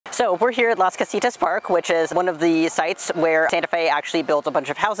So we're here at Las Casitas Park, which is one of the sites where Santa Fe actually built a bunch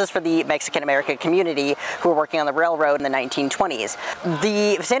of houses for the Mexican-American community who were working on the railroad in the 1920s.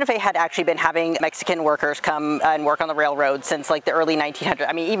 The Santa Fe had actually been having Mexican workers come and work on the railroad since like the early 1900s,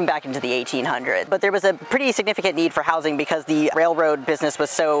 I mean even back into the 1800s. But there was a pretty significant need for housing because the railroad business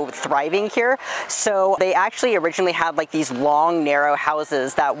was so thriving here. So they actually originally had like these long, narrow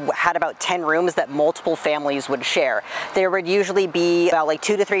houses that had about 10 rooms that multiple families would share. There would usually be about like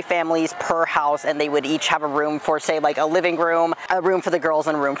 2 to 3 families per house, and they would each have a room for, say, like a living room, a room for the girls,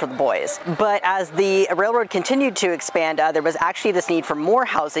 and a room for the boys. But as the railroad continued to expand, there was actually this need for more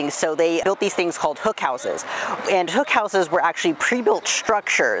housing, so they built these things called hook houses. And hook houses were actually pre-built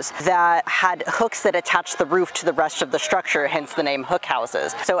structures that had hooks that attached the roof to the rest of the structure, hence the name hook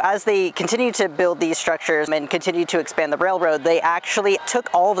houses. So as they continued to build these structures and continued to expand the railroad, they actually took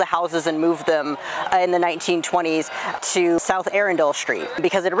all of the houses and moved them in the 1920s to South Arundel Street,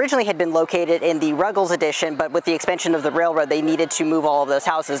 because it originally had been located in the Ruggles addition, but with the expansion of the railroad, they needed to move all of those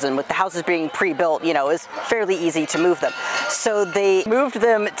houses, and with the houses being pre-built, you know, it was fairly easy to move them. So they moved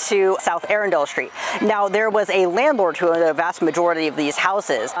them to South Arundel Street. Now, there was a landlord who owned a vast majority of these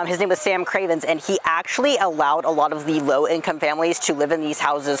houses. His name was Sam Cravens, and he actually allowed a lot of the low-income families to live in these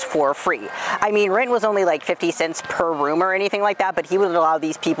houses for free. I mean, rent was only like 50 cents per room or anything like that, but he would allow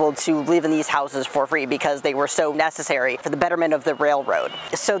these people to live in these houses for free because they were so necessary for the betterment of the railroad.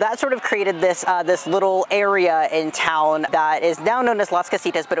 So that sort of created this this little area in town that is now known as Las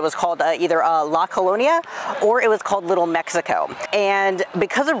Casitas, but it was called either La Colonia or it was called Little Mexico. And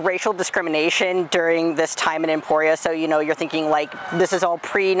because of racial discrimination during this time in Emporia, so you know, you're thinking like this is all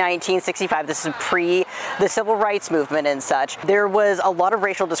pre-1965, this is pre the civil rights movement and such, there was a lot of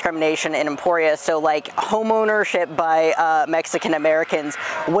racial discrimination in Emporia. So like home ownership by Mexican Americans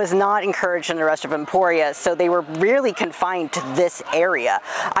was not encouraged in the rest of Emporia, so they were really confined to this area.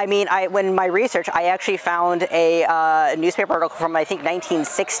 I mean, when my research, I actually found a newspaper article from, I think,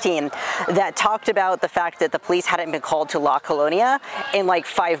 1916 that talked about the fact that the police hadn't been called to La Colonia in like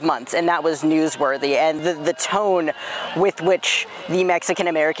 5 months, and that was newsworthy. And the tone with which the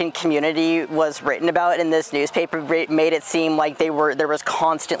Mexican-American community was written about in this newspaper made it seem like there was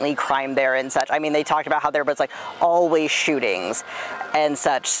constantly crime there and such. I mean, they talked about how there was like always shootings and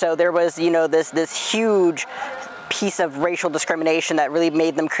such. So there was, you know, this huge piece of racial discrimination that really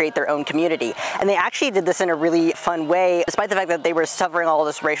made them create their own community. And they actually did this in a really fun way. Despite the fact that they were suffering all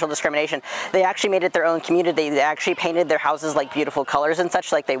this racial discrimination, they actually made it their own community. They actually painted their houses like beautiful colors and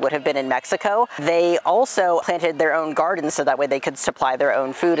such, like they would have been in Mexico. They also planted their own gardens so that way they could supply their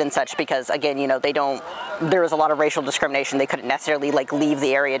own food and such, because again, you know, there was a lot of racial discrimination. They couldn't necessarily like leave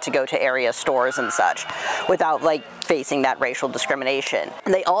the area to go to area stores and such without like facing that racial discrimination.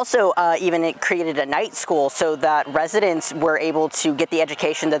 And they also even created a night school so that residents were able to get the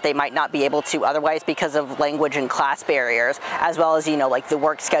education that they might not be able to otherwise because of language and class barriers, as well as, you know, like the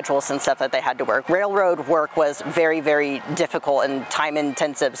work schedules and stuff that they had to work. Railroad work was very, very difficult and time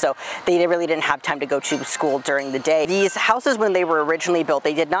intensive, so they really didn't have time to go to school during the day. These houses, when they were originally built,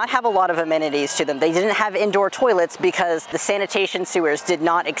 they did not have a lot of amenities to them. They didn't have indoor toilets because the sanitation sewers did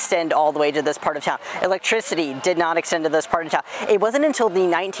not extend all the way to this part of town. Electricity did not extend to this part of town. It wasn't until the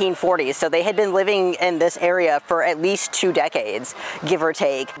 1940s, so they had been living in this area for at least 2 decades, give or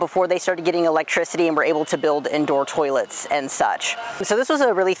take, before they started getting electricity and were able to build indoor toilets and such. So this was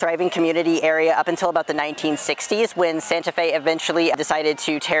a really thriving community area up until about the 1960s, when Santa Fe eventually decided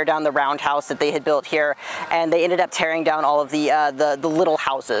to tear down the roundhouse that they had built here, and they ended up tearing down all of the little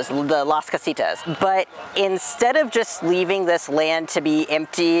houses, the Las Casitas. But instead of just leaving this land to be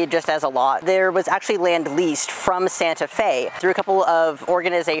empty just as a lot, there was actually land leased from Santa Fe through a couple of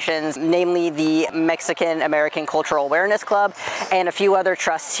organizations, namely the Mexican American Cultural Awareness Club and a few other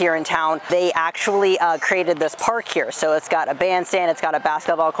trusts here in town. They actually created this park here. So it's got a bandstand, it's got a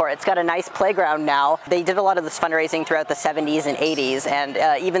basketball court, it's got a nice playground now. They did a lot of this fundraising throughout the 70s and 80s,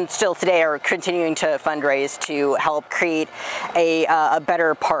 and even still today are continuing to fundraise to help create a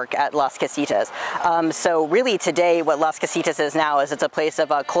better park at Las Casitas. So really today what Las Casitas is now is it's a place of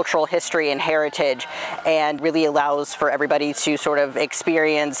cultural history and heritage, and really allows for everybody to sort of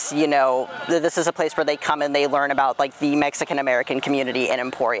experience, you know, this is a place where they come and they learn about like the Mexican American community in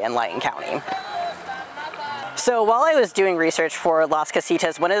Emporia and Lyon County. So while I was doing research for Las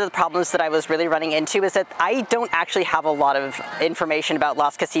Casitas, one of the problems that I was really running into is that I don't actually have a lot of information about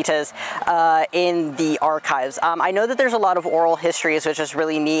Las Casitas in the archives. I know that there's a lot of oral histories, which is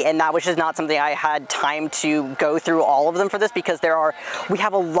really neat, and that was just not something I had time to go through all of them for this, because we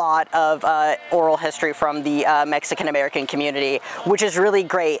have a lot of oral history from the Mexican American community, which is really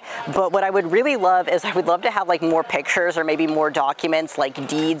great. But what I would really love is I would love to have like more pictures or maybe more documents like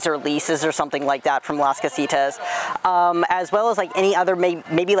deeds or leases or something like that from Las Casitas, as well as like any other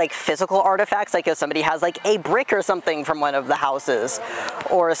maybe like physical artifacts, like if somebody has like a brick or something from one of the houses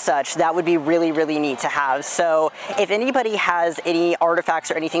or such. That would be really, really neat to have. So if anybody has any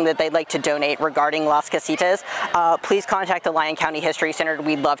artifacts or anything that they'd like to donate regarding Las Casitas, please contact the Lyon County History Center.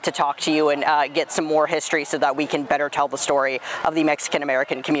 We'd love to talk to you and get some more history so that we can better tell the story of the Mexican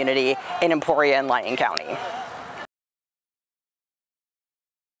American community in Emporia and Lyon County.